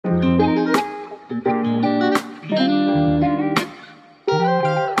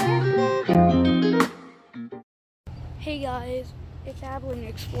It's Abilene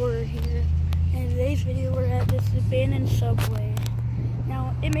Explorer here. In today's video, we're at this abandoned subway.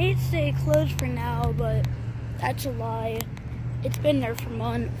 Now, it may stay closed for now, but that's a lie. It's been there for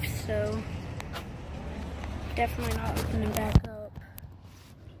months, so definitely not opening back up.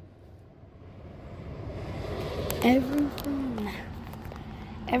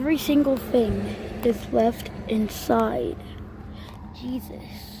 Every single thing is left inside.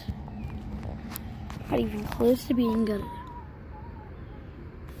 Jesus. Not even close to being good.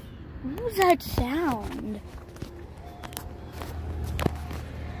 What was that sound?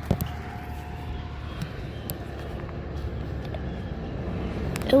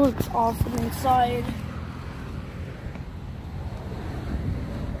 It looks awesome inside.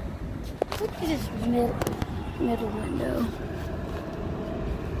 Look at this middle window.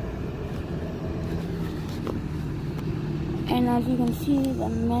 And as you can see, the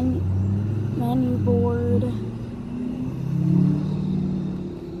menu board.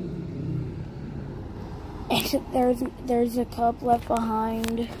 And there's a cup left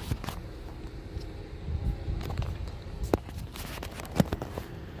behind.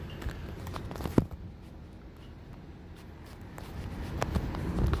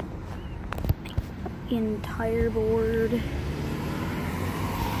 The entire board.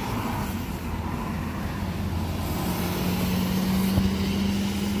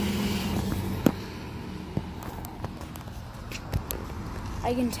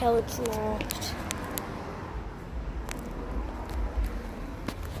 I can tell it's locked.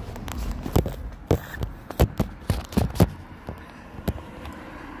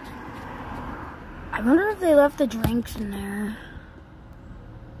 I wonder if they left the drinks in there.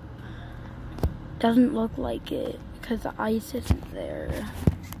 Doesn't look like it because the ice isn't there.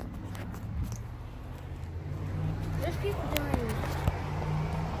 There's people doing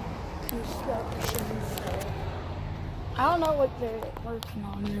construction. I don't know what they're working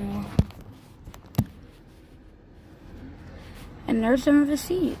on now. And there's some of the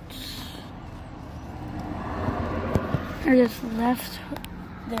seats. They're just left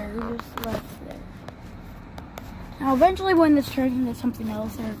there. Now, eventually, when this turns into something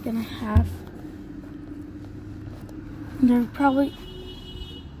else, they're probably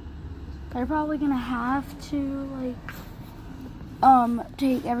gonna have to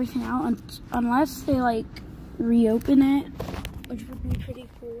take everything out unless they reopen it, which would be pretty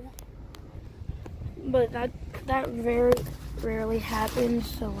cool. But that very rarely happens.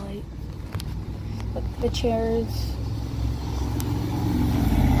 So look, the chairs.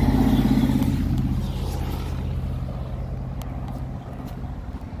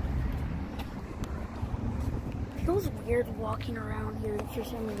 It feels weird walking around here for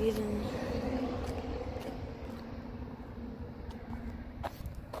some reason.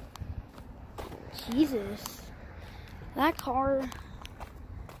 Jesus, that car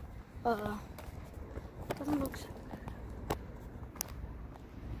doesn't look so.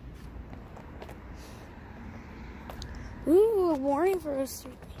 Ooh, a warning for us.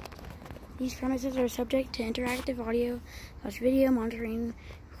 These premises are subject to interactive audio/video monitoring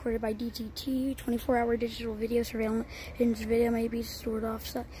recorded by DTT. 24-hour digital video surveillance. Video may be stored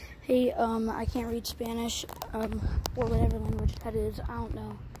off-site. Hey, I can't read Spanish, or whatever language that is. I don't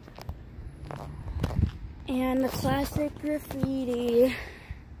know. And the classic graffiti.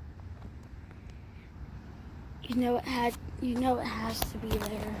 You know it has to be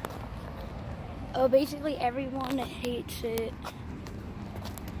there. Oh, basically everyone hates it.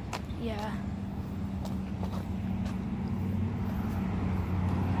 Yeah.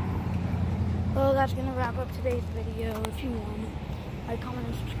 Well, that's gonna wrap up today's video. If you want, like, comment,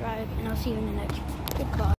 and subscribe, and I'll see you in the next one. Goodbye.